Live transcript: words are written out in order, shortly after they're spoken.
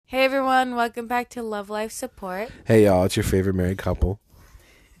Hey everyone, welcome back to Love Life Support. Hey y'all, it's your favorite married couple.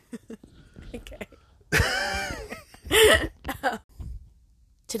 Okay.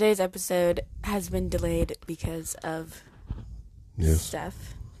 Today's episode has been delayed because of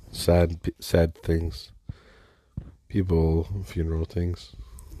stuff. Sad things. People, funeral things.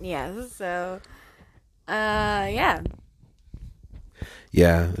 Yeah, so, yeah.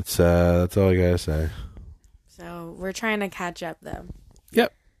 Yeah, it's, that's all I gotta say. So, we're trying to catch up though.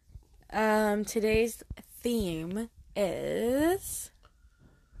 Yep. Today's theme is...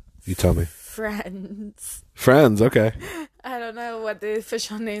 You tell me. Friends. Friends, okay. I don't know what the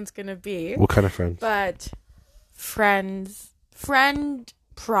official name's gonna be. What kind of friends? But friend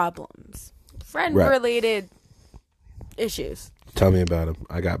problems. Friend-related issues. Tell me about them.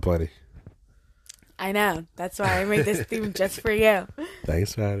 I got plenty. I know. That's why I made this theme just for you.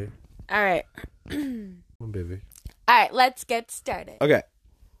 Thanks, Patty. All right. Come on, baby. All right, let's get started. Okay.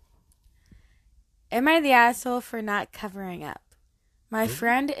 Am I the asshole for not covering up? My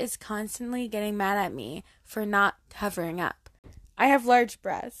friend is constantly getting mad at me for not covering up. I have large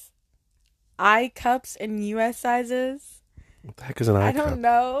breasts. I cups in US sizes. What the heck is an eye I don't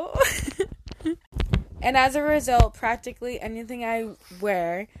know. And as a result, practically anything I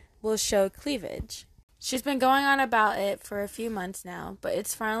wear will show cleavage. She's been going on about it for a few months now, but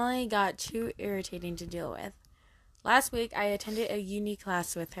it's finally got too irritating to deal with. Last week, I attended a uni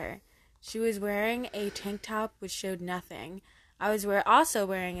class with her. She was wearing a tank top which showed nothing. I was also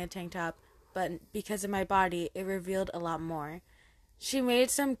wearing a tank top, but because of my body, it revealed a lot more. She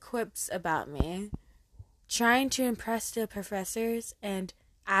made some quips about me, trying to impress the professors and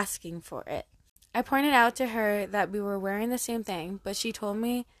asking for it. I pointed out to her that we were wearing the same thing, but she told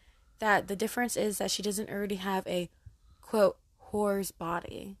me that the difference is that she doesn't already have a, quote, whore's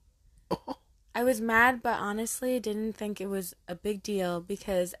body. I was mad, but honestly didn't think it was a big deal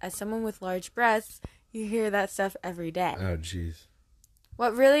because as someone with large breasts, you hear that stuff every day. Oh, jeez.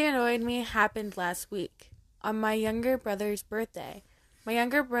 What really annoyed me happened last week, on my younger brother's birthday. My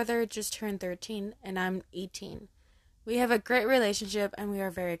younger brother just turned 13, and I'm 18. We have a great relationship, and we are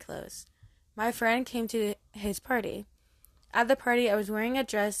very close. My friend came to his party. At the party, I was wearing a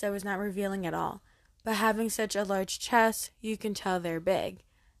dress that was not revealing at all, but having such a large chest, you can tell they're big.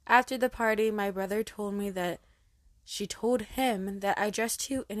 After the party, my brother told me that she told him that I dressed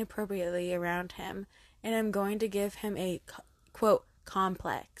too inappropriately around him, and I'm going to give him a, quote,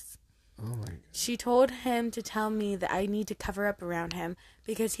 complex. Oh my God. She told him to tell me that I need to cover up around him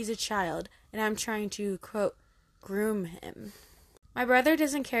because he's a child, and I'm trying to, quote, groom him. My brother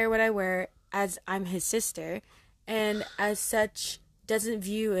doesn't care what I wear as I'm his sister, and as such, doesn't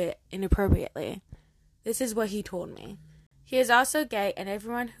view it inappropriately. This is what he told me. He is also gay, and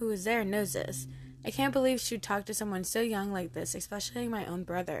everyone who is there knows this. I can't believe she would talk to someone so young like this, especially my own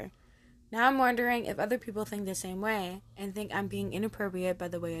brother. Now I'm wondering if other people think the same way, and think I'm being inappropriate by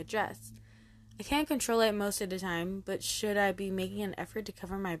the way I dress. I can't control it most of the time, but should I be making an effort to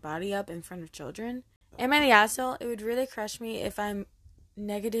cover my body up in front of children? Am I the asshole? It would really crush me if I'm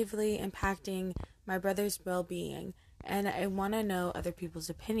negatively impacting my brother's well-being, and I want to know other people's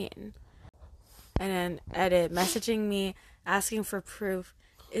opinion. And then edit, messaging me, asking for proof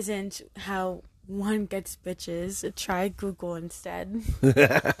isn't how one gets bitches. Try Google instead.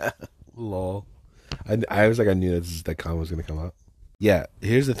 Lol. I was like, I knew that comment was going to come up. Yeah,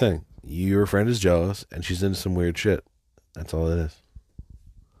 here's the thing. Your friend is jealous, and she's into some weird shit. That's all it is.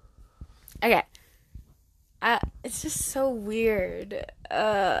 Okay. It's just so weird.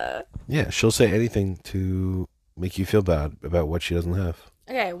 Yeah, she'll say anything to make you feel bad about what she doesn't have.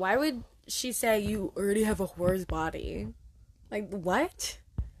 Okay, why would she say you already have a whore's body? Like, what?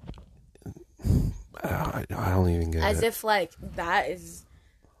 I don't even get it. As if, like, that is...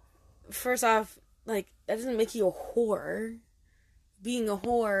 First off, like, that doesn't make you a whore. Being a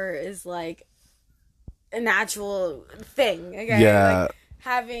whore is, like, a natural thing, okay? Yeah. Like,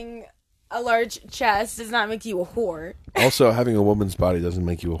 having a large chest does not make you a whore. Also, having a woman's body doesn't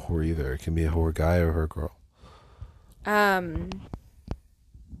make you a whore either. It can be a whore guy or a whore girl.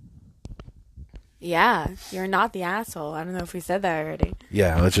 Yeah, you're not the asshole. I don't know if we said that already.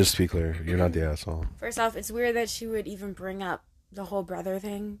 Yeah, let's just be clear. You're not the asshole. First off, it's weird that she would even bring up the whole brother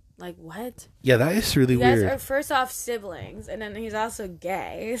thing. Like, what? Yeah, that is really weird. You guys are first off siblings, and then he's also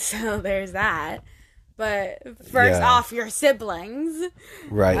gay, so there's that. But first off, you're siblings.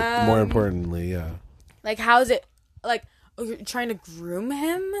 Right. More importantly, yeah. Like, how is it, like, oh, you're trying to groom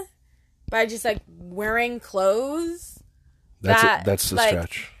him by just, like, wearing clothes? That's the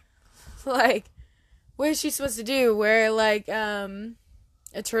stretch. Like, what is she supposed to do? Wear, like, a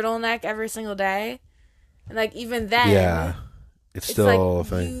turtleneck every single day? And, like, even then... Yeah. it's It's still like a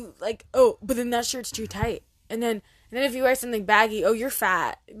thing. you like, oh, but then that shirt's too tight, and then if you wear something baggy, oh, you're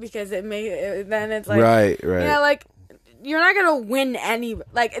fat because then it's like, Right, you right. know, like you're not gonna win any.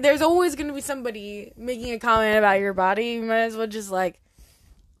 Like there's always gonna be somebody making a comment about your body. You might as well just like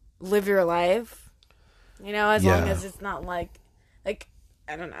live your life, you know, as long Yeah. as it's not like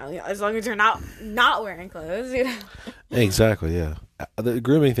I don't know, as long as you're not wearing clothes, you know. Exactly, yeah. The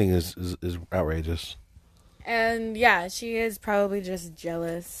grooming thing is outrageous. And yeah, she is probably just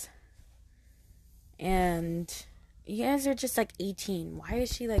jealous. And you guys are just like 18. Why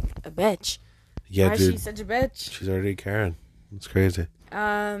is she like a bitch? Yeah, Why is she dude. such a bitch? She's already Karen. It's crazy.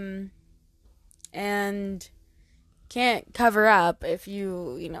 And can't cover up if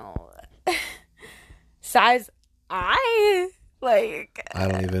you know, size I like. I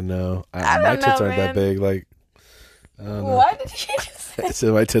don't even know. I My don't tits know, aren't that man. big. Like, I don't know. What did you just say? I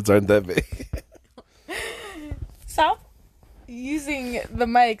said my tits aren't that big. Stop using the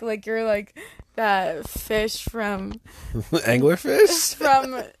mic like you're like that fish from Anglerfish?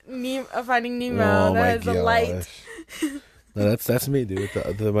 Finding Nemo. Oh my That is a light. gosh. No, that's me, dude.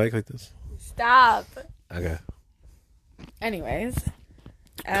 With the mic like this. Stop. Okay. Anyways,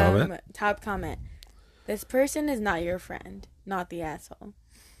 Comment? top comment. This person is not your friend, not the asshole.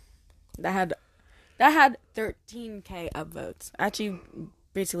 That had 13K upvotes. Actually,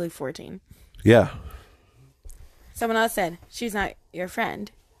 basically 14. Yeah. Someone else said, she's not your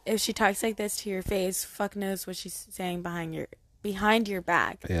friend. If she talks like this to your face, fuck knows what she's saying behind your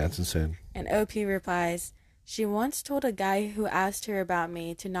back. Yeah, it's insane. And OP replies, she once told a guy who asked her about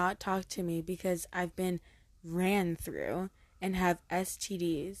me to not talk to me because I've been ran through and have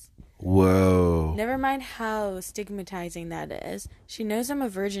STDs. Whoa. Never mind how stigmatizing that is. She knows I'm a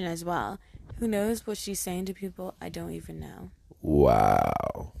virgin as well. Who knows what she's saying to people I don't even know.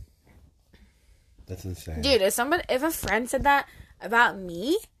 Wow. That's insane. Dude, if a friend said that about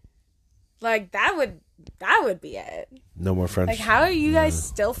me, like that would be it. No more friends. Like, how are you guys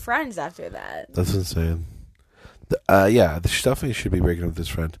still friends after that? That's insane. Yeah, she definitely should be breaking up with this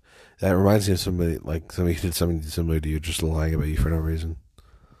friend. That reminds me of somebody who did something similar to you, just lying about you for no reason.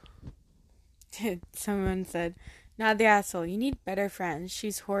 Someone said, not the asshole. You need better friends.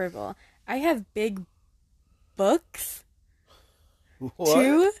 She's horrible. I have big books. What?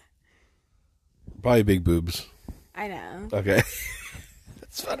 Too? Probably big boobs. I know. Okay.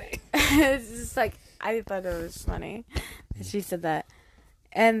 That's funny. It's just like, I thought it was funny that she said that.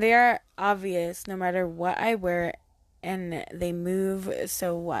 And they are obvious no matter what I wear, and they move,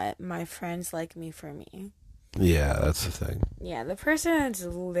 so what? My friends like me for me. Yeah, that's the thing. Yeah, the person is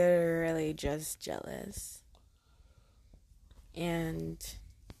literally just jealous. And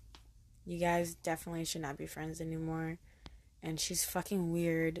you guys definitely should not be friends anymore. And she's fucking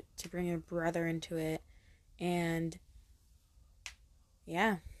weird to bring her brother into it. And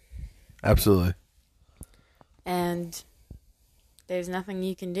yeah. Absolutely. And there's nothing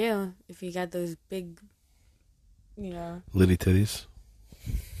you can do if you got those big, Liddy titties.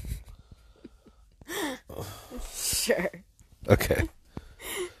 Sure. Okay.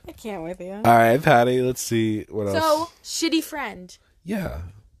 I can't with you. All right, Patty. Let's see what else. So, shitty friend. Yeah.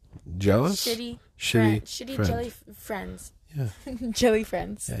 Jealous? Shitty friend. jelly friends. Yeah. Jelly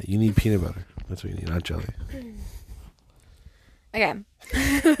friends. Yeah, you need peanut butter. That's what you need, not jelly. Okay.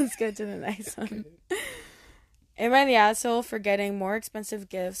 Let's go to the next one. Am I the asshole for getting more expensive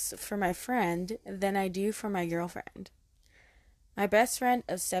gifts for my friend than I do for my girlfriend? My best friend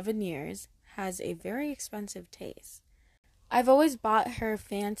of 7 years has a very expensive taste. I've always bought her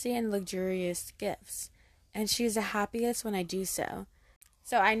fancy and luxurious gifts, and she's the happiest when I do so.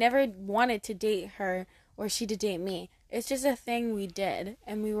 So I never wanted to date her or she to date me. It's just a thing we did,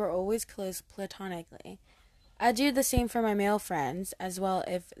 and we were always close platonically. I do the same for my male friends as well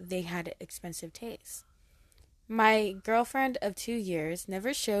if they had expensive tastes. My girlfriend of 2 years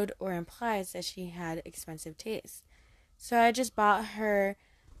never showed or implies that she had expensive tastes. So I just bought her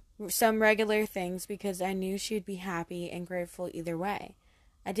some regular things because I knew she'd be happy and grateful either way.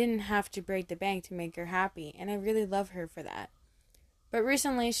 I didn't have to break the bank to make her happy, and I really love her for that. But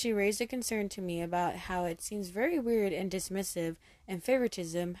recently she raised a concern to me about how it seems very weird and dismissive and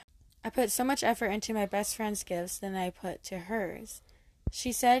favoritism. I put so much effort into my best friend's gifts than I put to hers.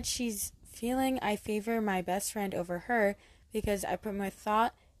 She said she's feeling I favor my best friend over her because I put more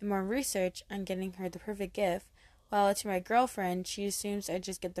thought and more research on getting her the perfect gift, while to my girlfriend, she assumes I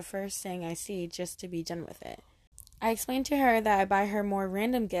just get the first thing I see just to be done with it. I explained to her that I buy her more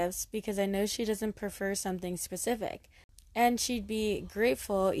random gifts because I know she doesn't prefer something specific, and she'd be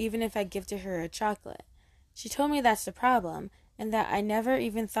grateful even if I gifted her a chocolate. She told me that's the problem, and that I never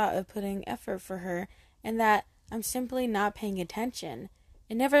even thought of putting effort for her, and that I'm simply not paying attention.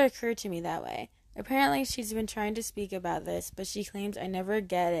 It never occurred to me that way. Apparently, she's been trying to speak about this, but she claims I never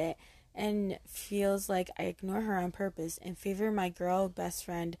get it and feels like I ignore her on purpose and favor my girl best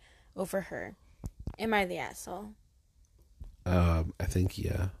friend over her. Am I the asshole? I think,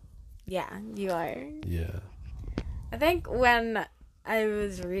 yeah. Yeah, you are. Yeah. I think when I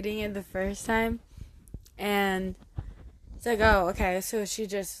was reading it the first time, and it's like, oh, okay, so she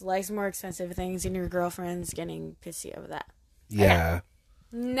just likes more expensive things and your girlfriend's getting pissy over that. Yeah. Okay.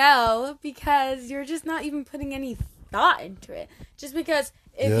 No, because you're just not even putting any thought into it. Just because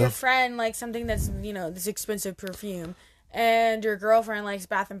if your friend likes something that's, this expensive perfume, and your girlfriend likes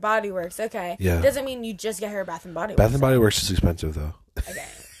Bath and Body Works, okay, it doesn't mean you just get her Bath and Body Works. Bath and Body Works is expensive, though. Okay.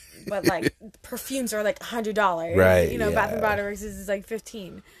 But, like, perfumes are, like, $100. Right, Bath and Body Works is, like,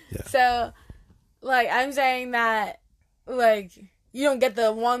 $15. Yeah. So, like, I'm saying that, like, you don't get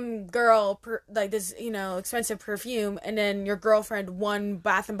the one girl, this, expensive perfume, and then your girlfriend one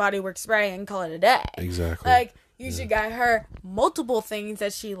Bath and Body Works spray and call it a day. Exactly. Like, you should get her multiple things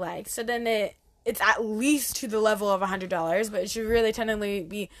that she likes, so then it's at least to the level of $100, but it should really technically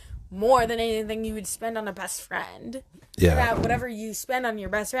be more than anything you would spend on a best friend. Yeah. So that whatever you spend on your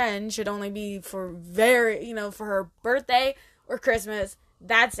best friend should only be for for her birthday or Christmas.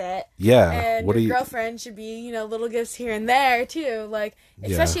 That's it. Yeah. And your girlfriend should be, little gifts here and there, too. Like,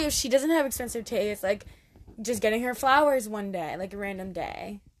 especially if she doesn't have expensive taste, like, just getting her flowers one day, like a random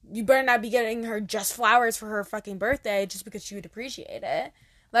day. You better not be getting her just flowers for her fucking birthday just because she would appreciate it.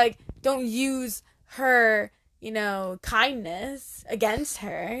 Like, don't use her, kindness against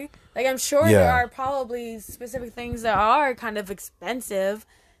her. Like, I'm sure there are probably specific things that are kind of expensive.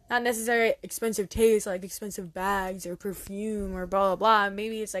 Not necessarily expensive taste, like expensive bags or perfume or blah, blah, blah.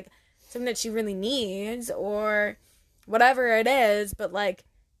 Maybe it's, like, something that she really needs or whatever it is. But, like,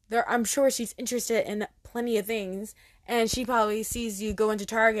 I'm sure she's interested in plenty of things. And she probably sees you go into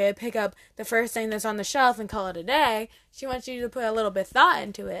Target, pick up the first thing that's on the shelf and call it a day. She wants you to put a little bit of thought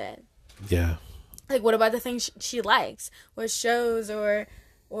into it. Yeah. Like, what about the things she likes? What shows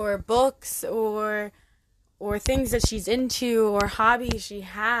or books or things that she's into or hobbies she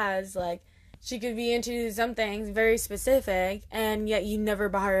has. Like, she could be into something very specific, and yet you never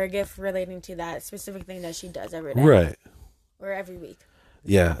buy her a gift relating to that specific thing that she does every day. Right. Or every week.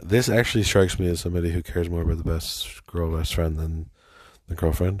 Yeah, this actually strikes me as somebody who cares more about the best friend than the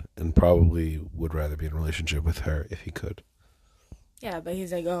girlfriend, and probably would rather be in a relationship with her if he could. Yeah, but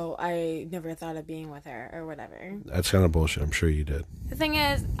he's like, oh, I never thought of being with her, or whatever. That's kind of bullshit. I'm sure you did. The thing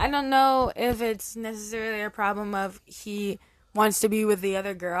is, I don't know if it's necessarily a problem of he wants to be with the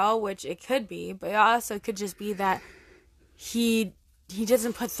other girl, which it could be, but it also could just be that he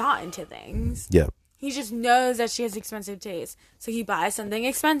doesn't put thought into things. Yeah. He just knows that she has expensive taste, so he buys something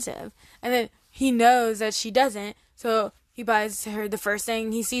expensive. And then he knows that she doesn't, so he buys her the first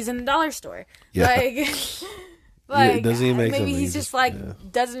thing he sees in the dollar store. Yeah. Like, it doesn't even make maybe sense. he's just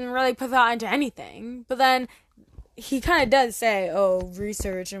doesn't really put thought into anything. But then he kind of does say, oh,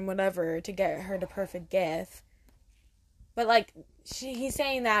 research and whatever to get her the perfect gift. But, like, he's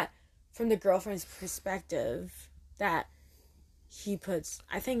saying that from the girlfriend's perspective, that he puts,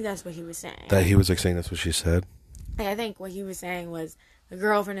 I think that's what he was saying. That he was, like, saying that's what she said? I think what he was saying was, the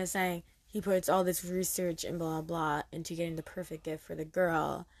girlfriend is saying he puts all this research and blah, blah into getting the perfect gift for the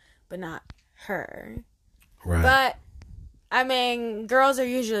girl, but not her. Right. But, I mean, girls are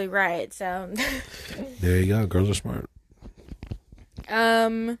usually right, so. There you go. Girls are smart.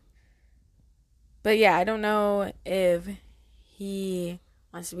 But yeah, I don't know if he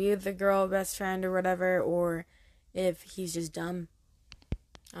wants to be with the girl best friend or whatever, or if he's just dumb.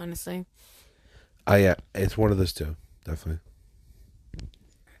 Honestly. Yeah, it's one of those two. Definitely.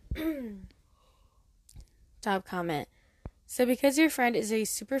 Top comment. So because your friend is a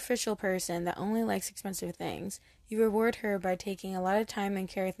superficial person that only likes expensive things, you reward her by taking a lot of time and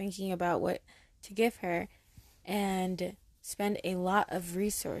care thinking about what to give her and spend a lot of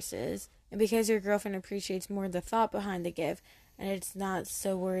resources. And because your girlfriend appreciates more the thought behind the gift and it's not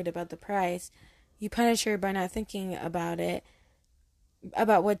so worried about the price, you punish her by not thinking about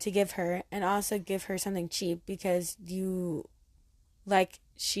what to give her, and also give her something cheap because you like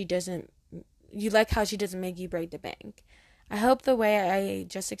how she doesn't make you break the bank. I hope the way I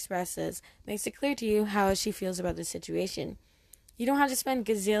just expressed this makes it clear to you how she feels about the situation. You don't have to spend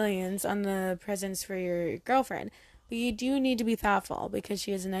gazillions on the presents for your girlfriend, but you do need to be thoughtful because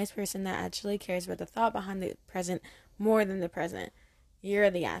she is a nice person that actually cares about the thought behind the present more than the present. You're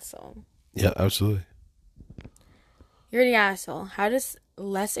the asshole. Yeah, absolutely. You're the asshole. How does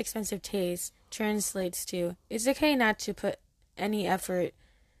less expensive taste translates to, it's okay not to put any effort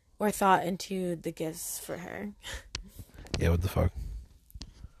or thought into the gifts for her. Yeah, what the fuck?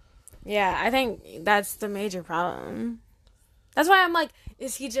 Yeah, I think that's the major problem. That's why I'm like,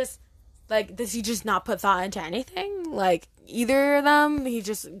 is he just, like, does he just not put thought into anything? Like, either of them, he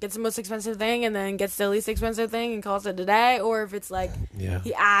just gets the most expensive thing and then gets the least expensive thing and calls it a day? Or if it's like,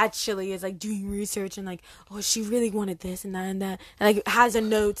 he actually is, like, doing research and, like, oh, she really wanted this and that and that. And, like, has a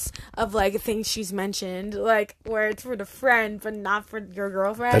notes of, like, things she's mentioned, like, where it's for the friend but not for your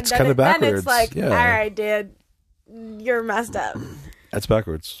girlfriend. That's kind of backwards. Then it's like, all right, dude, you're messed up. That's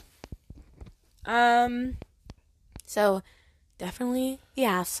backwards. So, definitely the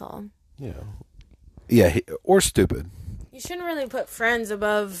asshole. Yeah. Yeah, or stupid. You shouldn't really put friends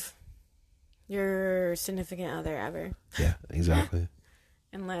above your significant other ever. Yeah, exactly.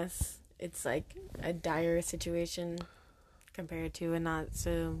 Unless it's like a dire situation compared to a not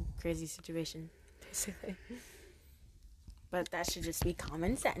so crazy situation, basically. But that should just be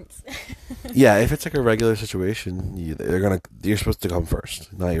common sense. Yeah, if it's like a regular situation, you're supposed to come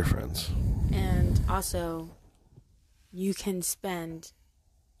first, not your friends. And also, you can spend.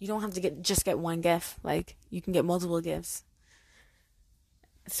 You don't have to get one gift. Like, you can get multiple gifts.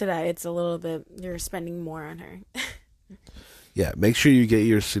 So that it's a little bit, you're spending more on her. Yeah, make sure you get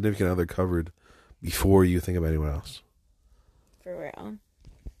your significant other covered before you think of anyone else. For real.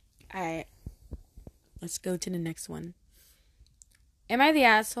 Alright. Let's go to the next one. Am I the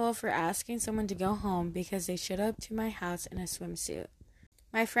asshole for asking someone to go home because they showed up to my house in a swimsuit?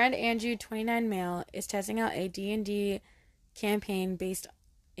 My friend Andrew, 29 male, is testing out a D&D campaign based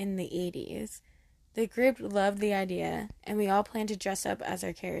in the 80s. The group loved the idea, and we all plan to dress up as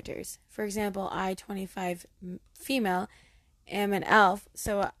our characters. For example, I, 25 female, am an elf,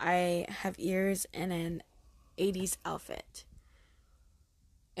 so I have ears and an 80s outfit.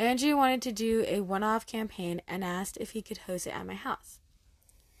 Andrew wanted to do a one-off campaign and asked if he could host it at my house.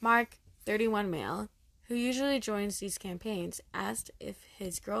 Mark, 31 male, who usually joins these campaigns, asked if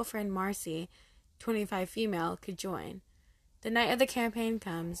his girlfriend Marcy, 25 female, could join. The night of the campaign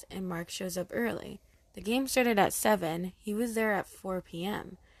comes, and Mark shows up early. The game started at 7. He was there at 4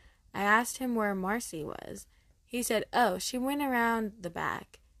 p.m. I asked him where Marcy was. He said, oh, she went around the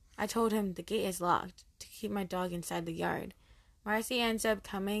back. I told him the gate is locked to keep my dog inside the yard. Marcy ends up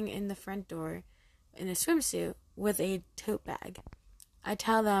coming in the front door in a swimsuit with a tote bag. I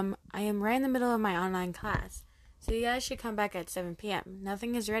tell them I am right in the middle of my online class, so you guys should come back at 7 p.m.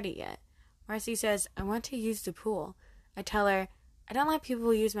 Nothing is ready yet. Marcy says, I want to use the pool. I tell her, I don't let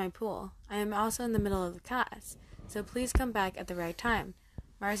people use my pool. I am also in the middle of the class, so please come back at the right time.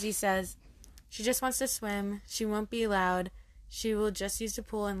 Marcy says, she just wants to swim. She won't be loud. She will just use the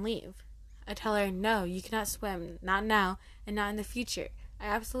pool and leave. I tell her, no, you cannot swim. Not now, and not in the future. I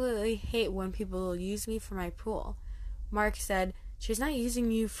absolutely hate when people use me for my pool. Mark said, she's not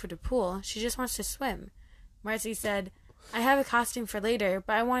using you for the pool. She just wants to swim. Marcy said, I have a costume for later,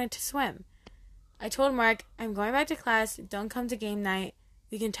 but I wanted to swim. I told Mark, I'm going back to class. Don't come to game night.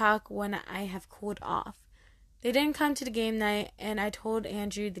 We can talk when I have cooled off. They didn't come to the game night, and I told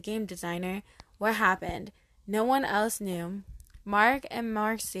Andrew, the game designer, what happened. No one else knew. Mark and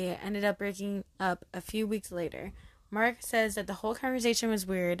Marcy ended up breaking up a few weeks later. Mark says that the whole conversation was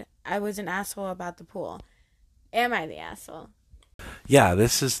weird. I was an asshole about the pool. Am I the asshole? Yeah,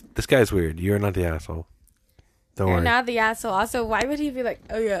 this guy's weird. You're not the asshole. Don't worry. You're not the asshole. Also, why would he be like,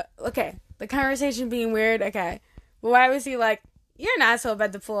 oh yeah, okay, the conversation being weird, okay. But why was he like, you're an asshole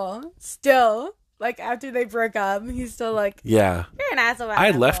about the pool? Still, like, after they broke up, he's still like, yeah, you're an asshole about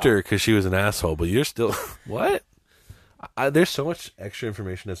I the left pool. her because she was an asshole, but you're still... What? There's so much extra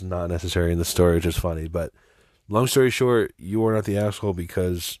information that's not necessary in the story, which is funny. But long story short, you are not the asshole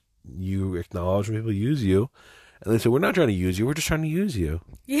because you acknowledge when people use you. And they say, we're not trying to use you, we're just trying to use you.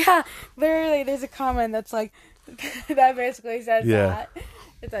 Yeah, literally, there's a comment that's like, that basically says that.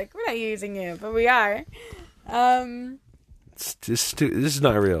 It's like, we're not using you, but we are. It's just this is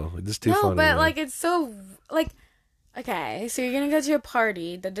not real. This is too funny. No, but, like, it's so, like, okay, so you're going to go to a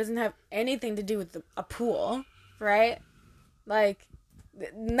party that doesn't have anything to do with a pool, right? Like,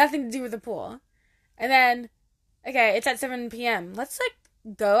 nothing to do with the pool. And then, okay, it's at 7 p.m. Let's,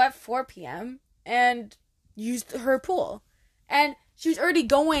 like, go at 4 p.m. and use her pool. And she was already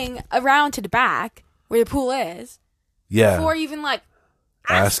going around to the back where the pool is. Yeah. Before even, like,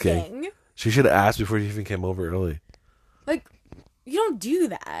 asking. She should have asked before she even came over early. Like, you don't do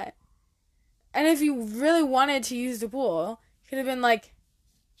that. And if you really wanted to use the pool, you could have been like,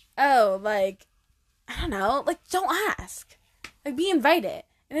 oh, like, I don't know, like, don't ask. Like, be invited.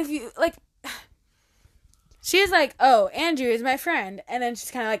 And if you, like, she's like, oh, Andrew is my friend. And then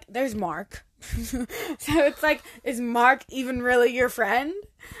she's kind of like, there's Mark. So it's like, is Mark even really your friend?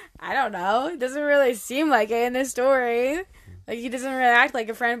 I don't know. It doesn't really seem like it in this story. Like, he doesn't really act like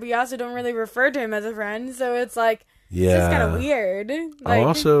a friend, but you also don't really refer to him as a friend. So it's like, it's just kind of weird. Like, I'm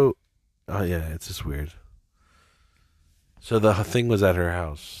also, oh yeah, it's just weird. So the thing was at her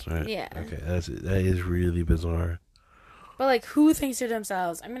house, right? Yeah. Okay, that is really bizarre. but like, who thinks to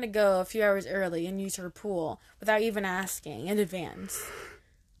themselves, I'm going to go a few hours early and use her pool without even asking in advance?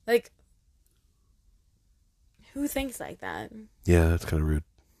 Like, who thinks like that? Yeah, that's kind of rude.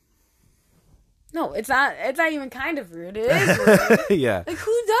 No, it's not. It's not even kind of rude. It is rude. Yeah. Like,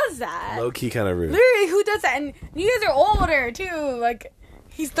 who does that? Low key kind of rude. Literally, who does that? And you guys are older, too. Like,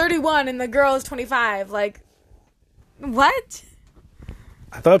 he's 31 and the girl is 25. Like, what?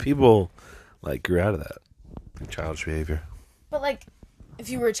 I thought people, like, grew out of that. Childish behavior. But, like, if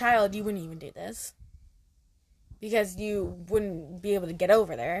you were a child, you wouldn't even do this. Because you wouldn't be able to get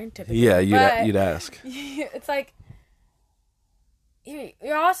over there, typically. Yeah, you'd ask. It's like,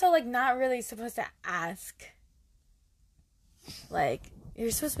 you're also, like, not really supposed to ask. Like,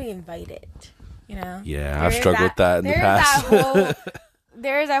 you're supposed to be invited, you know? Yeah, I've struggled with that in the past.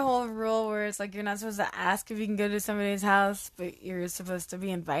 There's that whole rule where it's like, you're not supposed to ask if you can go to somebody's house, but you're supposed to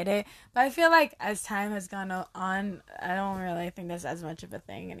be invited. But I feel like as time has gone on, I don't really think that's as much of a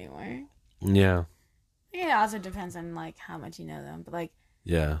thing anymore. Yeah. It also depends on, like, how much you know them. But, like,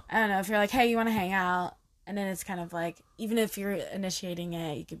 Yeah. I don't know, if you're like, hey, you want to hang out? And then it's kind of like, even if you're initiating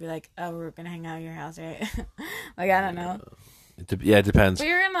it, you could be like, oh, we're going to hang out at your house, right? Like, I don't know. It depends. But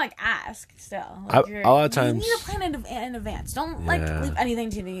you're going to, like, ask still. Like, A lot of times. You need to plan it in advance. Don't, like, leave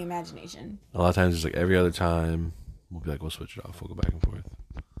anything to the imagination. A lot of times it's like every other time, we'll be like, we'll switch it off. We'll go back and forth.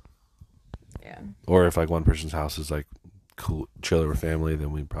 Yeah. Or if, like, one person's house is, like, cool, chill with family,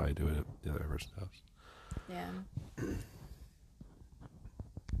 then we'd probably do it at the other person's house. Yeah.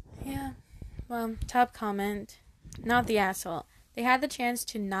 Yeah. Well, top comment. Not the asshole. They had the chance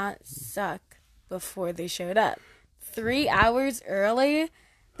to not suck before they showed up. 3 hours early,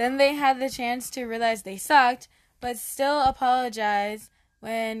 then they had the chance to realize they sucked, but still apologize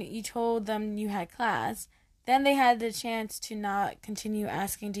when you told them you had class. Then they had the chance to not continue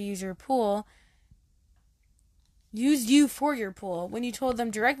asking to use your pool. Used you for your pool when you told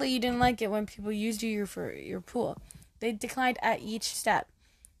them directly you didn't like it when people used you for your pool. They declined at each step.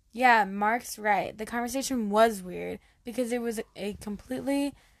 Yeah, Mark's right. The conversation was weird because it was a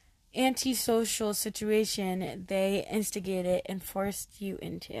completely antisocial situation they instigated and forced you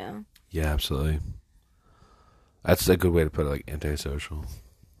into. Yeah, absolutely. That's a good way to put it, like, antisocial.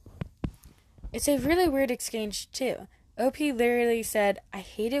 It's a really weird exchange, too. OP literally said, I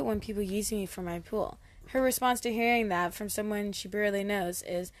hate it when people use me for my pool. Her response to hearing that from someone she barely knows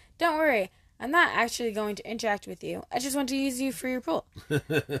is, don't worry, I'm not actually going to interact with you. I just want to use you for your pool.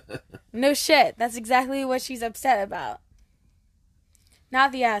 No shit, that's exactly what she's upset about.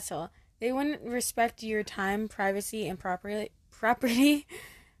 Not the asshole. They wouldn't respect your time, privacy, and property.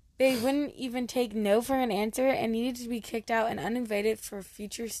 They wouldn't even take no for an answer and needed to be kicked out and uninvited for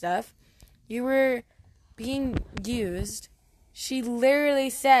future stuff. You were being used. She literally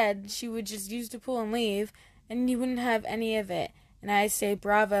said she would just use the pool and leave, and you wouldn't have any of it. And I say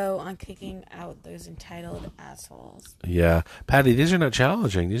bravo on kicking out those entitled assholes. Yeah. Patty, these are not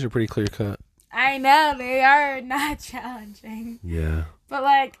challenging. These are pretty clear cut. I know, they are not challenging. Yeah. But,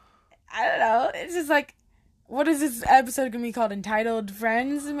 like, I don't know. It's just like, what is this episode going to be called? Entitled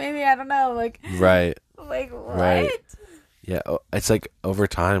Friends? Maybe? I don't know. Like, right. Like, what? Right. Yeah. It's like over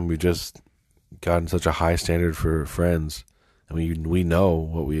time we've just gotten such a high standard for friends. I mean, we know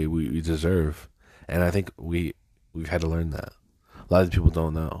what we deserve. And I think we've had to learn that. A lot of people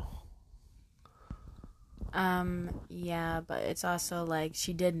don't know. Yeah, but it's also like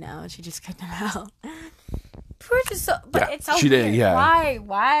she did know. She just couldn't out. It's so she weird. did, yeah.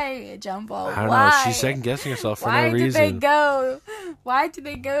 Why, Jumbo? I don't know. She's second guessing herself for no reason. Why did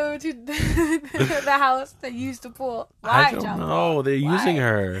they go to the house to use the pool? Why, I don't know. They're using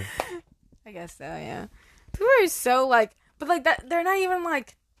her. I guess so, yeah. People are so, like, but, like, that they're not even,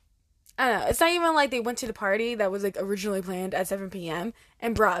 like, I don't know. It's not even like they went to the party that was, like, originally planned at 7 p.m.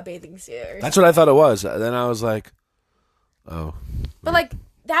 and brought a bathing suit. That's what I thought it was. Then I was like, oh. But, like,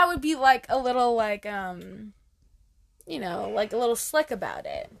 that would be, like, a little, like, you know, like, a little slick about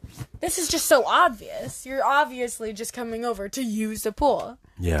it. This is just so obvious. You're obviously just coming over to use the pool.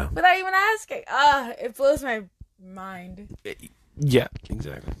 Yeah. Without even asking. It blows my mind. Yeah,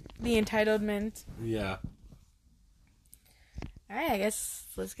 exactly. The entitlement. Yeah. Alright, I guess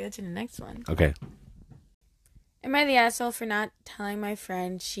let's go to the next one. Okay. Am I the asshole for not telling my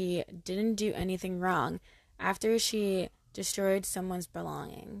friend she didn't do anything wrong after she destroyed someone's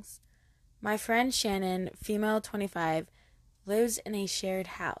belongings? My friend Shannon, female 25, lives in a shared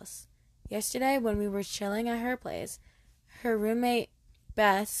house. Yesterday, when we were chilling at her place, her roommate,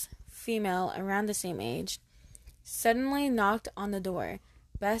 Bess, female, around the same age, suddenly knocked on the door.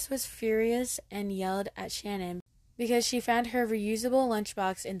 Bess was furious and yelled at Shannon because she found her reusable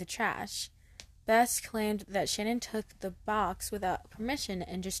lunchbox in the trash. Bess claimed that Shannon took the box without permission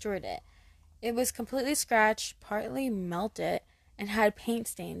and destroyed it. It was completely scratched, partly melted, and had paint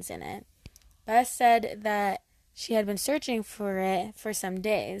stains in it. Bess said that she had been searching for it for some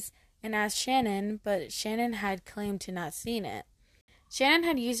days and asked Shannon, but Shannon had claimed to not seen it. Shannon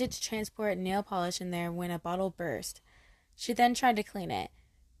had used it to transport nail polish in there when a bottle burst. She then tried to clean it,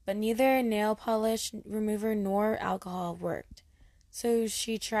 but neither nail polish remover nor alcohol worked, so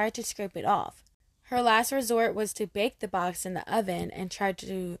she tried to scrape it off. Her last resort was to bake the box in the oven and try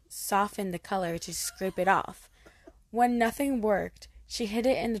to soften the color to scrape it off. When nothing worked, she hid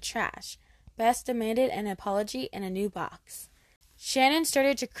it in the trash. Bess demanded an apology and a new box. Shannon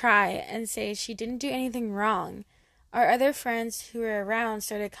started to cry and say she didn't do anything wrong. Our other friends who were around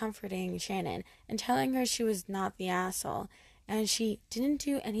started comforting Shannon and telling her she was not the asshole and she didn't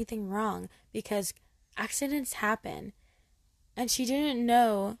do anything wrong because accidents happen. And she didn't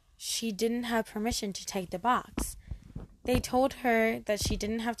know she didn't have permission to take the box. They told her that she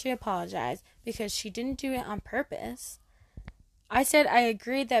didn't have to apologize because she didn't do it on purpose. I said I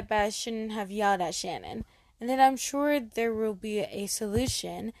agreed that Bess shouldn't have yelled at Shannon, and that I'm sure there will be a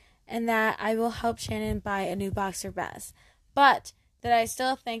solution, and that I will help Shannon buy a new box for Bess. But that I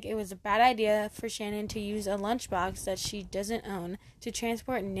still think it was a bad idea for Shannon to use a lunchbox that she doesn't own to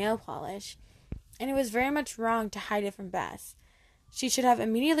transport nail polish, and it was very much wrong to hide it from Bess. She should have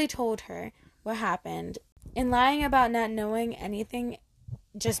immediately told her what happened, and lying about not knowing anything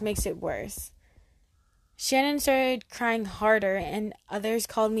just makes it worse. Shannon started crying harder, and others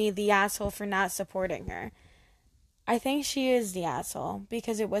called me the asshole for not supporting her. I think she is the asshole,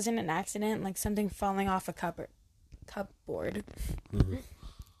 because it wasn't an accident, like something falling off a cupboard. Mm-hmm.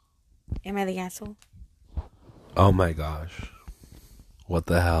 Am I the asshole? Oh my gosh. What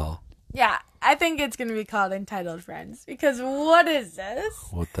the hell? Yeah, I think it's going to be called Entitled Friends, because what is this?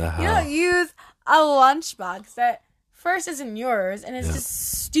 What the hell? You don't use a lunchbox that first isn't yours, and it's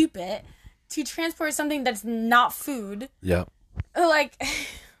just stupid, to transport something that's not food. Yep. Like,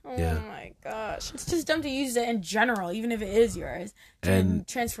 oh my gosh. It's just dumb to use it in general, even if it is yours. And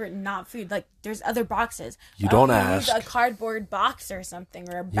transfer it not food. Like, there's other boxes. You don't ask. Use a cardboard box or something,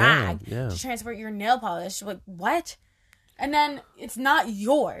 or a bag to transport your nail polish. Like, what? And then it's not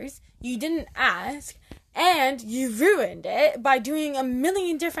yours. You didn't ask. And you ruined it by doing a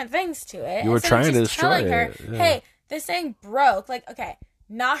million different things to it. You were trying to destroy her, hey, this thing broke. Like, okay,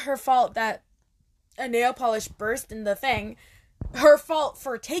 not her fault that a nail polish burst in the thing. Her fault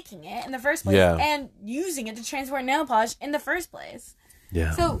for taking it in the first place and using it to transport nail polish in the first place.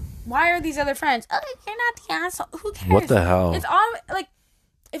 Yeah. So why are these other friends? Oh, you're not the asshole. Who cares? What the hell? It's all like,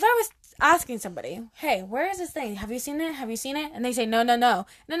 if I was asking somebody, hey, where is this thing? Have you seen it? Have you seen it? And they say no. And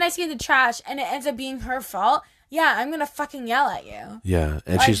then I see the trash and it ends up being her fault. Yeah, I'm gonna fucking yell at you. Yeah,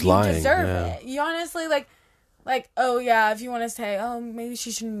 and like, she's lying. You deserve it. You honestly like, oh yeah, if you want to say, oh, maybe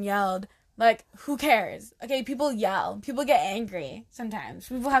she shouldn't have yelled. Like, who cares? Okay, people yell. People get angry sometimes.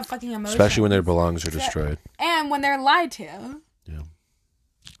 People have fucking emotions. Especially when their belongings are destroyed. And when they're lied to. Yeah.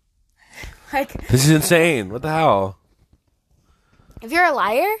 Like, this is insane. What the hell? If you're a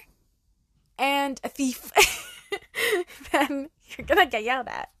liar and a thief, then you're gonna get yelled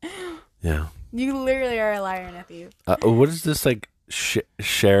at. Yeah. You literally are a liar and a thief. What is this, like,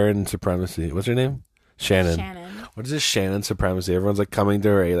 Sharon supremacy? What's her name? Shannon. What is this Shannon supremacy? Everyone's like coming to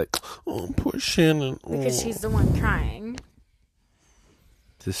her, like, oh, poor Shannon. Oh. Because she's the one crying.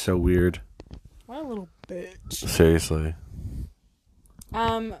 This is so weird. What a little bitch. Seriously.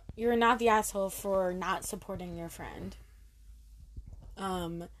 You're not the asshole for not supporting your friend.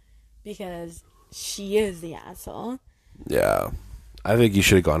 Because she is the asshole. Yeah. I think you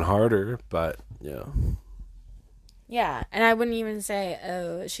should have gone harder, but yeah. Yeah, and I wouldn't even say,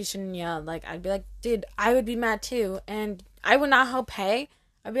 oh, she shouldn't yell. Like, I'd be like, dude, I would be mad too, and I would not help pay.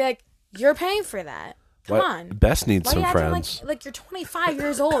 I'd be like, you're paying for that. Come on. Bess needs some friends. Like you're 25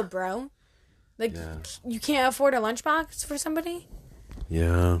 years old, bro. Like, you can't afford a lunchbox for somebody?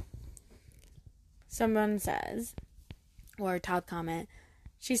 Yeah. Someone says, or top comment,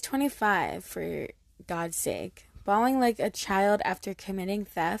 she's 25, for God's sake. Bawling like a child after committing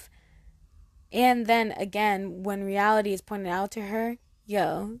theft. And then again, when reality is pointed out to her,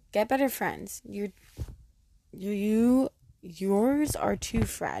 yo, get better friends. Yours are too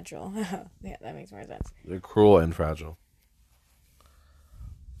fragile. Yeah, that makes more sense. They're cruel and fragile.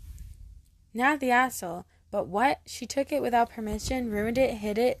 Not the asshole. But what? She took it without permission, ruined it,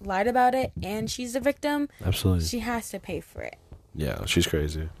 hid it, lied about it, and she's the victim? Absolutely. She has to pay for it. Yeah, she's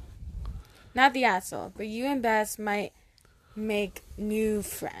crazy. Not the asshole, but you and Bess might make new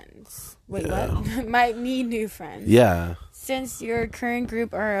friends. Wait, Yeah. what? Might need new friends. Yeah. Since your current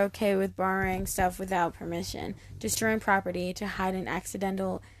group are okay with borrowing stuff without permission, destroying property to hide an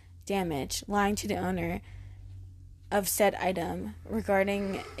accidental damage, lying to the owner of said item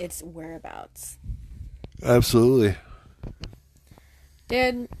regarding its whereabouts. Absolutely.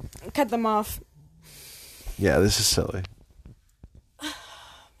 Dude, cut them off. Yeah, this is silly.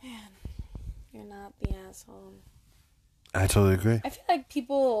 Man, you're not the asshole. I totally agree. I feel like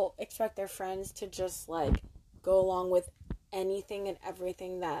people expect their friends to just, like, go along with anything and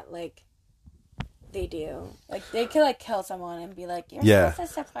everything that, like, they do. Like, they could, like, kill someone and be like, you're supposed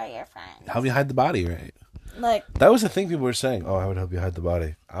to support your friends. Help you hide the body, right? Like, that was the thing people were saying. Oh, I would help you hide the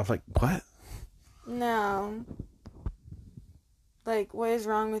body. I was like, what? no. Like, what is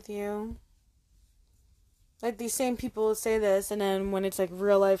wrong with you? Like, these same people say this, and then when it's, like,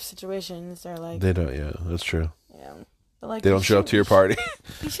 real-life situations, they're like... They don't, yeah, that's true. Yeah. But, like, they don't show up to your party.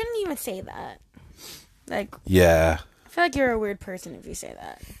 You shouldn't even say that. Like... Yeah. I feel like you're a weird person if you say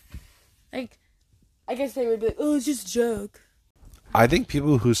that. Like, I guess they would be like, oh, it's just a joke. I think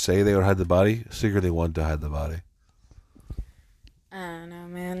people who say they would hide the body secretly want to hide the body. I don't know,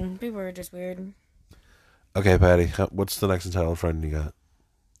 man. People are just weird. Okay, Patty, what's the next entitled friend you got?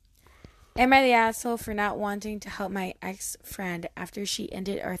 Am I the asshole for not wanting to help my ex-friend after she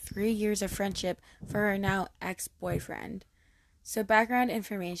ended our 3 years of friendship for her now ex-boyfriend? So background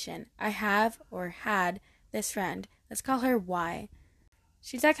information. I have, or had, this friend. Let's call her Y.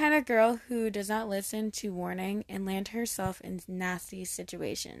 She's that kind of girl who does not listen to warning and land herself in nasty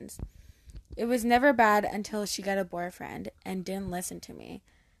situations. It was never bad until she got a boyfriend and didn't listen to me.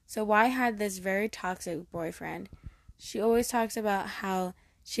 So Y had this very toxic boyfriend. She always talks about how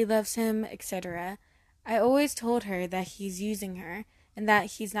she loves him, etc. I always told her that he's using her and that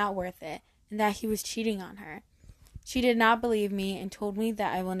he's not worth it and that he was cheating on her. She did not believe me and told me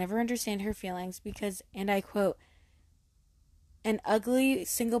that I will never understand her feelings because, and I quote, an ugly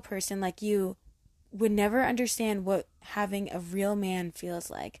single person like you would never understand what having a real man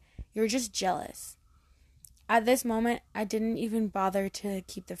feels like. You're just jealous. At this moment, I didn't even bother to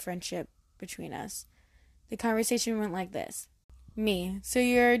keep the friendship between us. The conversation went like this. Me. So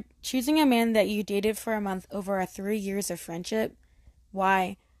you're choosing a man that you dated for a month over our 3 years of friendship?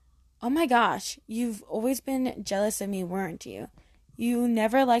 Why? Oh my gosh, you've always been jealous of me, weren't you? You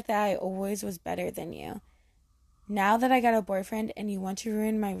never liked that I always was better than you. Now that I got a boyfriend and you want to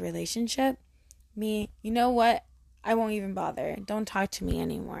ruin my relationship? Me, you know what? I won't even bother. Don't talk to me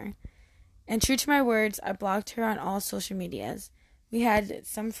anymore. And true to my words, I blocked her on all social medias. We had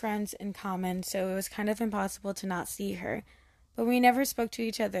some friends in common, so it was kind of impossible to not see her. But we never spoke to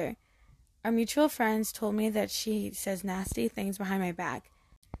each other. Our mutual friends told me that she says nasty things behind my back.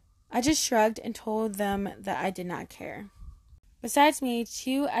 I just shrugged and told them that I did not care. Besides me,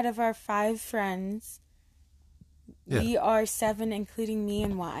 2 out of our 5 friends... We are 7, including me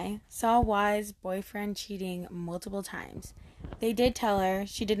and Y, saw Y's boyfriend cheating multiple times. They did tell her,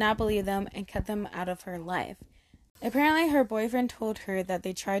 she did not believe them, and cut them out of her life. Apparently, her boyfriend told her that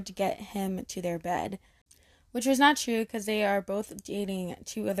they tried to get him to their bed, which was not true because they are both dating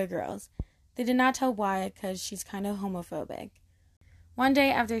 2 other girls. They did not tell Y because she's kind of homophobic. One day,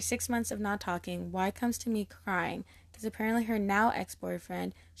 after 6 months of not talking, Y comes to me crying because apparently her now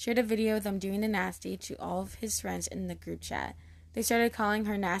ex-boyfriend shared a video of them doing the nasty to all of his friends in the group chat. They started calling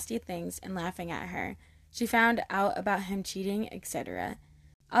her nasty things and laughing at her. She found out about him cheating, etc.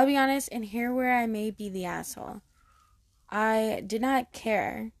 I'll be honest, and here where I may be the asshole. I did not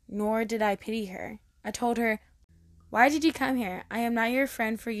care, nor did I pity her. I told her, why did you come here? I am not your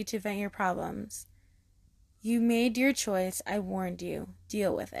friend for you to vent your problems. You made your choice. I warned you.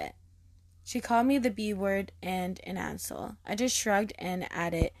 Deal with it. She called me the B word and an asshole. I just shrugged and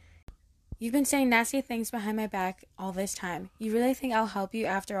added, you've been saying nasty things behind my back all this time. You really think I'll help you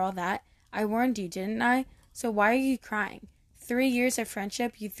after all that? I warned you, didn't I? So why are you crying? 3 years of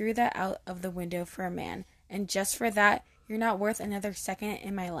friendship, you threw that out of the window for a man. And just for that, you're not worth another second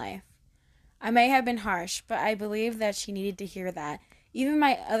in my life. I may have been harsh, but I believe that she needed to hear that. Even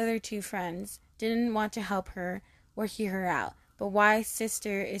my other 2 friends didn't want to help her or hear her out. But Y's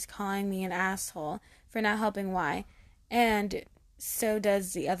sister is calling me an asshole for not helping Y. And so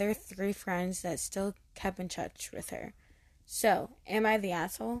does the other 3 friends that still kept in touch with her. So, am I the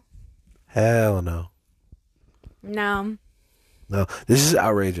asshole? Hell no. No. No, this is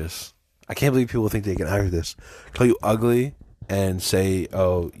outrageous. I can't believe people think they can hire this. Call you ugly and say,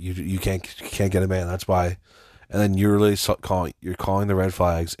 "Oh, you can't get a man. That's why." And then you're really calling the red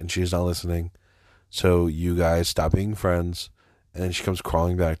flags, and she's not listening. So you guys stop being friends, and then she comes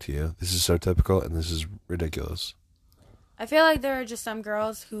crawling back to you. This is so typical, and this is ridiculous. I feel like there are just some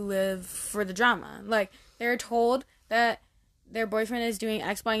girls who live for the drama. Like, they're told that their boyfriend is doing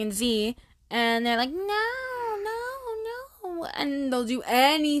X, Y, and Z, and they're like, no. And they'll do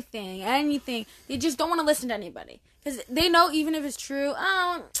anything. They just don't want to listen to anybody. Because they know even if it's true,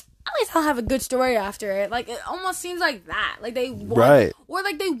 at least I'll have a good story after it. Like, it almost seems like that. Like, they want, right. Or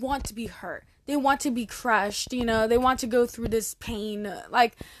like they want to be hurt. They want to be crushed, you know. They want to go through this pain.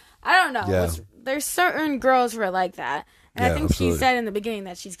 Like, I don't know. Yeah. There's certain girls who are like that. And Yeah, I think absolutely. she said in the beginning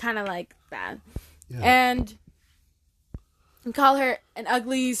that she's kind of like that. Yeah. And call her an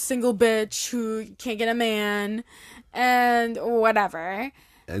ugly single bitch who can't get a man and whatever.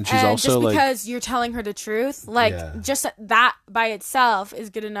 And she's also just because you're telling her the truth, like, just that by itself is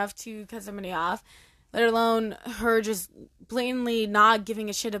good enough to cut somebody off, let alone her just blatantly not giving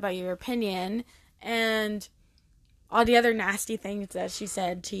a shit about your opinion and all the other nasty things that she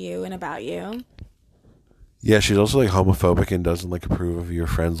said to you and about you. Yeah, she's also like homophobic and doesn't like approve of your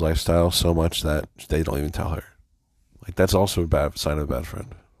friend's lifestyle so much that they don't even tell her. Like, that's also a bad sign of a bad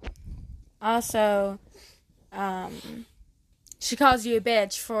friend. Also, she calls you a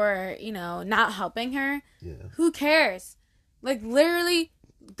bitch for, you know, not helping her. Yeah. Who cares? Like, literally,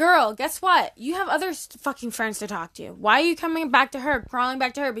 girl, guess what? You have other fucking friends to talk to. Why are you coming back to her, crawling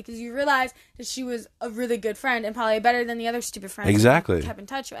back to her? Because you realize that she was a really good friend and probably better than the other stupid friends exactly. you kept in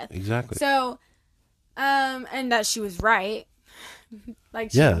touch with. Exactly. So, and that she was right.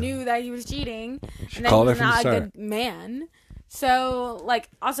 Like, she knew that he was cheating. She and that called he her was from the not a start. good man. So, like,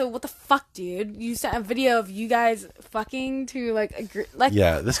 also, what the fuck, dude? You sent a video of you guys fucking to, like, agree. Like,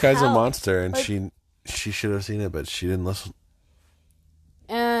 yeah, this guy's hell. a monster, and like, she should have seen it, but she didn't listen.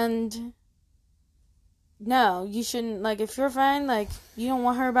 And no, you shouldn't. Like, if you're fine, like, you don't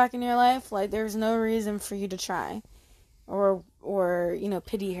want her back in your life, like, there's no reason for you to try or you know,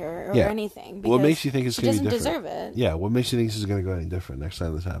 pity her or anything. What makes you think it's going to be different? She doesn't deserve it. Yeah, what makes you think this is going to go any different next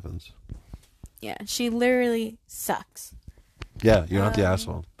time this happens? Yeah, she literally sucks. Yeah, you're not the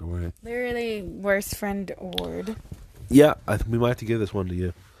asshole. Don't worry. Literally worst friend award. Yeah, we might have to give this one to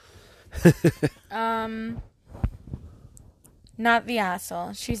you. Not the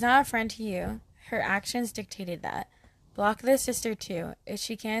asshole. She's not a friend to you. Her actions dictated that. Block the sister too. If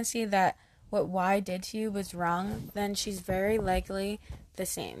she can't see that what Y did to you was wrong, then she's very likely the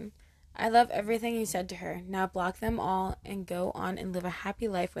same. I love everything you said to her. Now block them all and go on and live a happy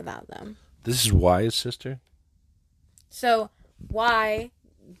life without them. This is Y's sister? So, Y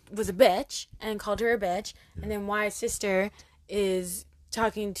was a bitch and called her a bitch, and then Y's sister is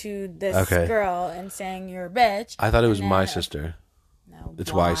talking to this girl and saying you're a bitch. I thought it was my sister. No,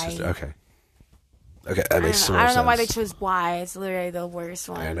 it's Y. Y's sister. Okay, that makes so much sense. I don't know why they chose Y. It's literally the worst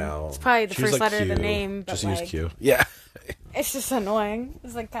one. I know. It's probably the first like letter Q. of the name, but just like, use Q. Yeah. It's just annoying.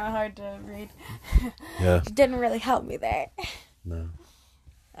 It's like kind of hard to read. Yeah. It didn't really help me there. No.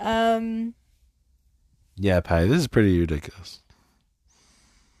 Yeah, Patty, this is pretty ridiculous.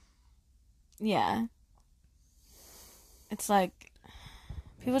 Yeah. It's like,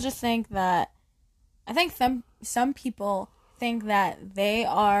 people just think that, I think some people think that they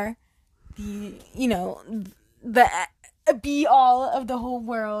are the, you know, the be all of the whole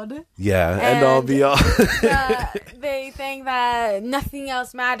world. Yeah, and all be all. They think that nothing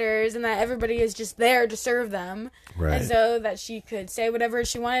else matters and that everybody is just there to serve them. Right. And so that she could say whatever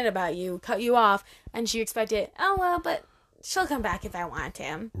she wanted about you, cut you off, and she expected, oh, well, but she'll come back if I want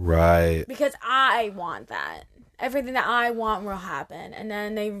him. Right. Because I want that. Everything that I want will happen. And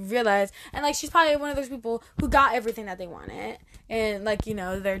then they realize, and like, she's probably one of those people who got everything that they wanted. And like, you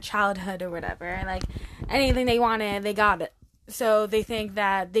know, their childhood or whatever. And like, anything they wanted, they got it. So they think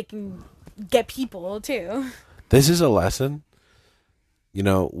that they can get people too. This is a lesson. You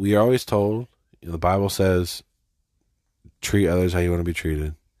know, we are always told, you know, the Bible says, treat others how you want to be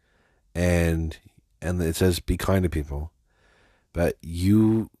treated. And it says, be kind to people. But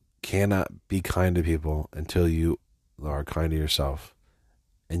you cannot be kind to people until you are kind to yourself.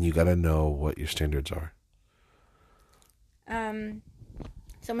 And you got to know what your standards are.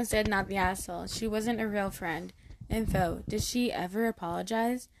 Someone said, not the asshole. She wasn't a real friend. Info, did she ever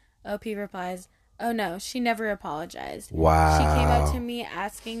apologize? OP replies, oh no, she never apologized. Wow. She came up to me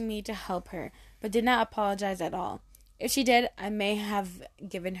asking me to help her, but did not apologize at all. If she did, I may have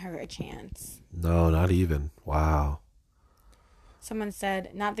given her a chance. No, not even. Wow. Someone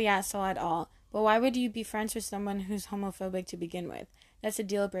said, not the asshole at all. But why would you be friends with someone who's homophobic to begin with? That's a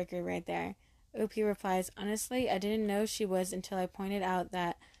deal breaker right there. OP replies, honestly, I didn't know she was until I pointed out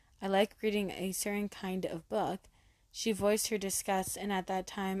that I like reading a certain kind of book. She voiced her disgust, and at that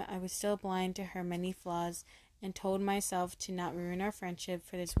time I was still blind to her many flaws and told myself to not ruin our friendship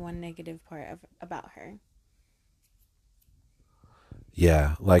for this one negative part about her.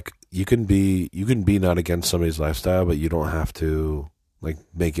 Yeah, like you can be not against somebody's lifestyle, but you don't have to like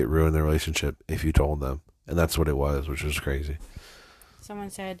make it ruin their relationship if you told them. And that's what it was, which was crazy. Someone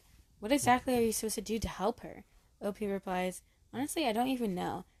said, what exactly are you supposed to do to help her? OP replies, honestly, I don't even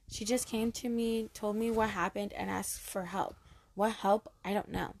know. She just came to me, told me what happened, and asked for help. What help? I don't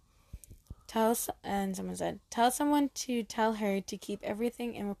know. And someone said, tell someone to tell her to keep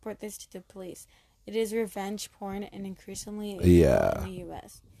everything and report this to the police. It is revenge porn and increasingly illegal in the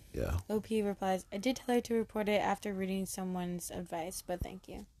U.S. Yeah. OP replies, I did tell her to report it after reading someone's advice, but thank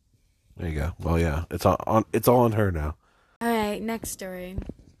you. There you go. Well, yeah, it's all on her now. All right, next story.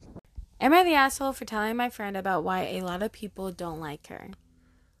 Am I the asshole for telling my friend about why a lot of people don't like her?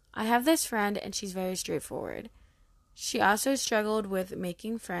 I have this friend and she's very straightforward. She also struggled with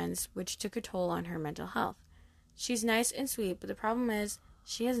making friends, which took a toll on her mental health. She's nice and sweet, but the problem is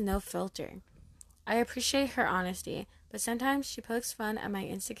she has no filter. I appreciate her honesty, but sometimes she pokes fun at my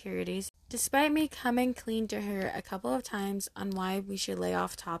insecurities, despite me coming clean to her a couple of times on why we should lay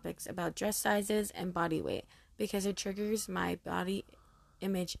off topics about dress sizes and body weight, because it triggers my body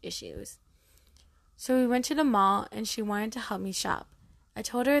image issues. So we went to the mall and she wanted to help me shop. I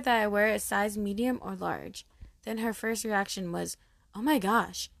told her that I wear a size medium or large. Then her first reaction was, oh my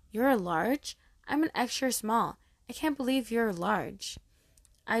gosh, you're a large? I'm an extra small. I can't believe you're a large.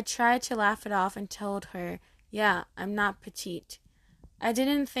 I tried to laugh it off and told her, yeah, I'm not petite. I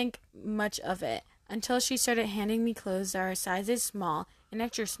didn't think much of it until she started handing me clothes that are sizes small and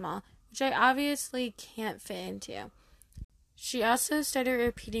extra small, which I obviously can't fit into. She also started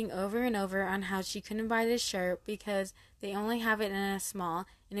repeating over and over on how she couldn't buy this shirt because they only have it in a small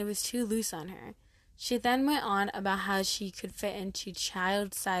and it was too loose on her. She then went on about how she could fit into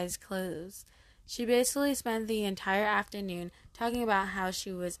child-sized clothes. She basically spent the entire afternoon talking about how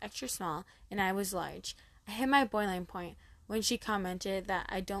she was extra small and I was large. I hit my boiling point when she commented that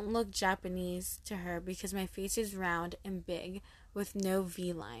I don't look Japanese to her because my face is round and big with no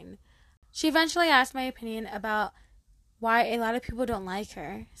V-line. She eventually asked my opinion about why a lot of people don't like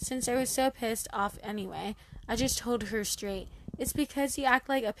her. Since I was so pissed off anyway, I just told her straight, it's because you act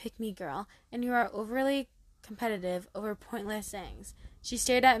like a pick-me girl and you are overly competitive over pointless things. She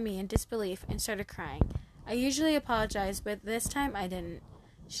stared at me in disbelief and started crying. I usually apologize, but this time I didn't.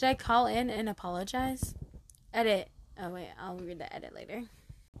 Should I call in and apologize? Edit. Oh wait, I'll read the edit later.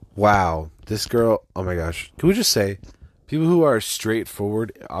 Wow, this girl, oh my gosh. Can we just say, people who are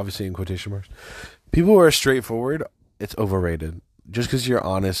straightforward, obviously in quotation marks, people who are straightforward, it's overrated. Just because you're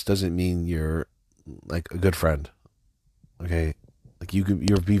honest doesn't mean you're like a good friend. Okay? Like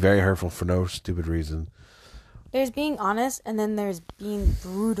you'll be very hurtful for no stupid reason. There's being honest, and then there's being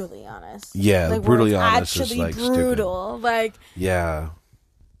brutally honest. Yeah, like brutally honest actually is like brutal. Stupid. Like yeah.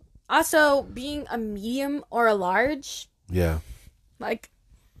 Also, being a medium or a large. Yeah. Like,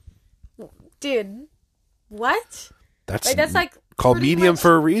 dude, what? That's like called medium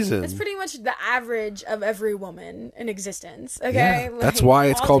for a reason. That's pretty much the average of every woman in existence. Okay, yeah, that's why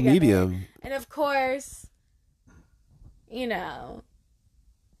it's called medium. And of course, you know,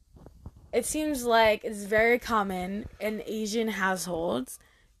 it seems like it's very common in Asian households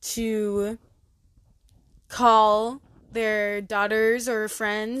to call their daughters or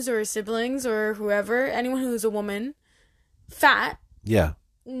friends or siblings or whoever, anyone who's a woman, fat. Yeah.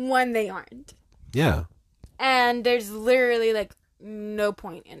 When they aren't. Yeah. And there's literally like no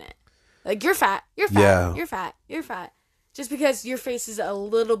point in it. Like, you're fat, you're fat, yeah. you're fat, you're fat. Just because your face is a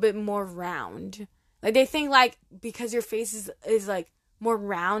little bit more round. Like, they think like because your face is like more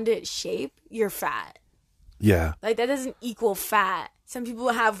rounded shape, you're fat. Yeah. Like, that doesn't equal fat. Some people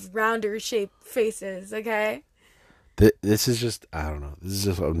have rounder shaped faces, okay? This is just, I don't know. This is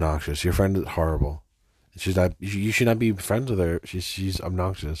just obnoxious. Your friend is horrible. You should not be friends with her. She's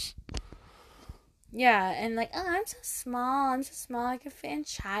obnoxious. Yeah, and like, oh, I'm so small. I can fit in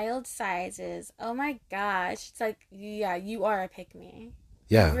child sizes. Oh my gosh. It's like, yeah, you are a pick-me.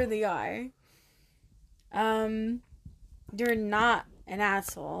 Yeah. You really are. You're not an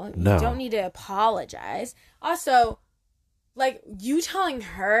asshole. No. You don't need to apologize. Also, like, you telling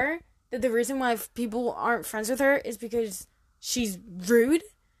her that the reason why people aren't friends with her is because she's rude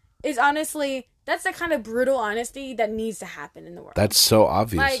is honestly, that's the kind of brutal honesty that needs to happen in the world. That's so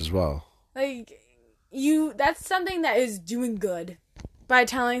obvious as well. Like, that's something that is doing good by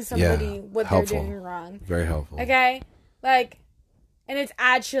telling somebody what helpful. They're doing wrong. Very helpful. Okay? Like, And it's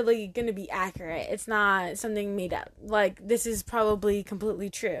actually going to be accurate. It's not something made up. Like, this is probably completely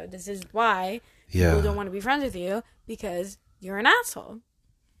true. This is why people don't want to be friends with you, because you're an asshole.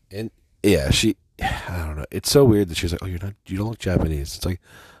 And yeah, I don't know. It's so weird that she's like, oh, you don't look Japanese. It's like,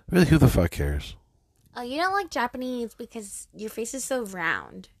 really, who the fuck cares? Oh, you don't like Japanese because your face is so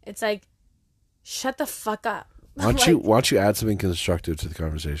round. It's like, shut the fuck up. Why don't you add something constructive to the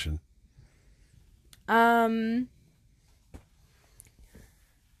conversation?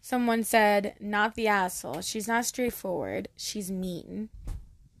 Someone said, not the asshole. She's not straightforward. She's mean.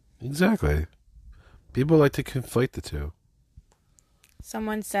 Exactly. People like to conflate the two.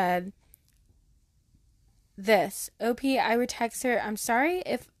 Someone said, OP, I would text her, I'm sorry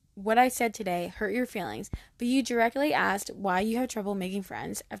if what I said today hurt your feelings, but you directly asked why you have trouble making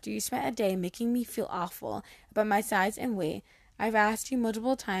friends after you spent a day making me feel awful about my size and weight. I've asked you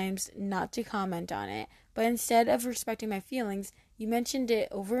multiple times not to comment on it, but instead of respecting my feelings, you mentioned it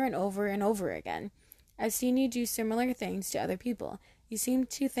over and over and over again. I've seen you do similar things to other people. You seem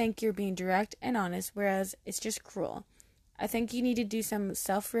to think you're being direct and honest, whereas it's just cruel. I think you need to do some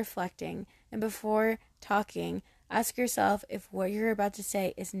self-reflecting, and before talking, ask yourself if what you're about to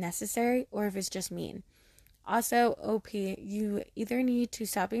say is necessary or if it's just mean. Also, OP, you either need to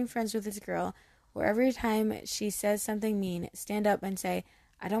stop being friends with this girl, or every time she says something mean, stand up and say,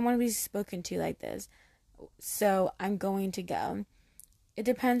 I don't want to be spoken to like this, so I'm going to go. It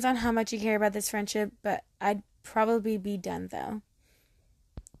depends on how much you care about this friendship, but I'd probably be done though.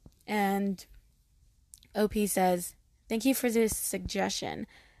 And OP says, thank you for this suggestion.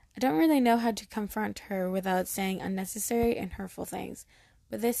 I don't really know how to confront her without saying unnecessary and hurtful things,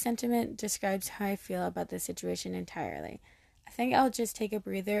 but this sentiment describes how I feel about this situation entirely. I think I'll just take a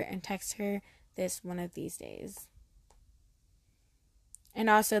breather and text her this one of these days. And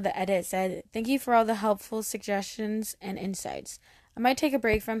also the edit said, thank you for all the helpful suggestions and insights. I might take a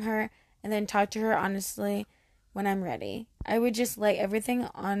break from her and then talk to her honestly when I'm ready. I would just lay everything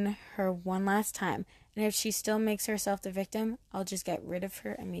on her one last time, and if she still makes herself the victim, I'll just get rid of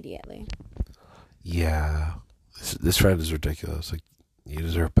her immediately. Yeah. This friend is ridiculous. Like, you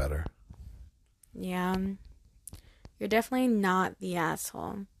deserve better. Yeah. You're definitely not the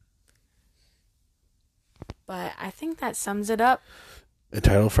asshole. But I think that sums it up.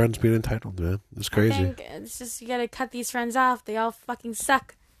 Entitled friends being entitled, man. It's crazy. I think it's just, you gotta cut these friends off. They all fucking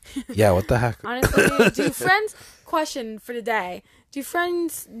suck. Yeah, what the heck? Honestly, do friends... Question for the day. Do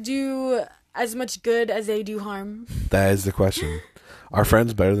friends do as much good as they do harm? That is the question. Are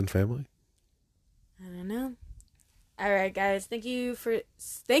friends better than family? I don't know. All right, guys. Thank you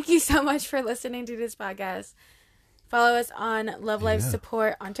so much for listening to this podcast. Follow us on Love Life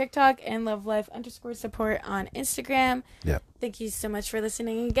Support on TikTok and Love Life_support on Instagram. Yep. Thank you so much for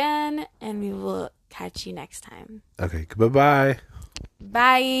listening again, and we will catch you next time. Okay. Bye-bye.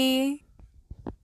 Bye.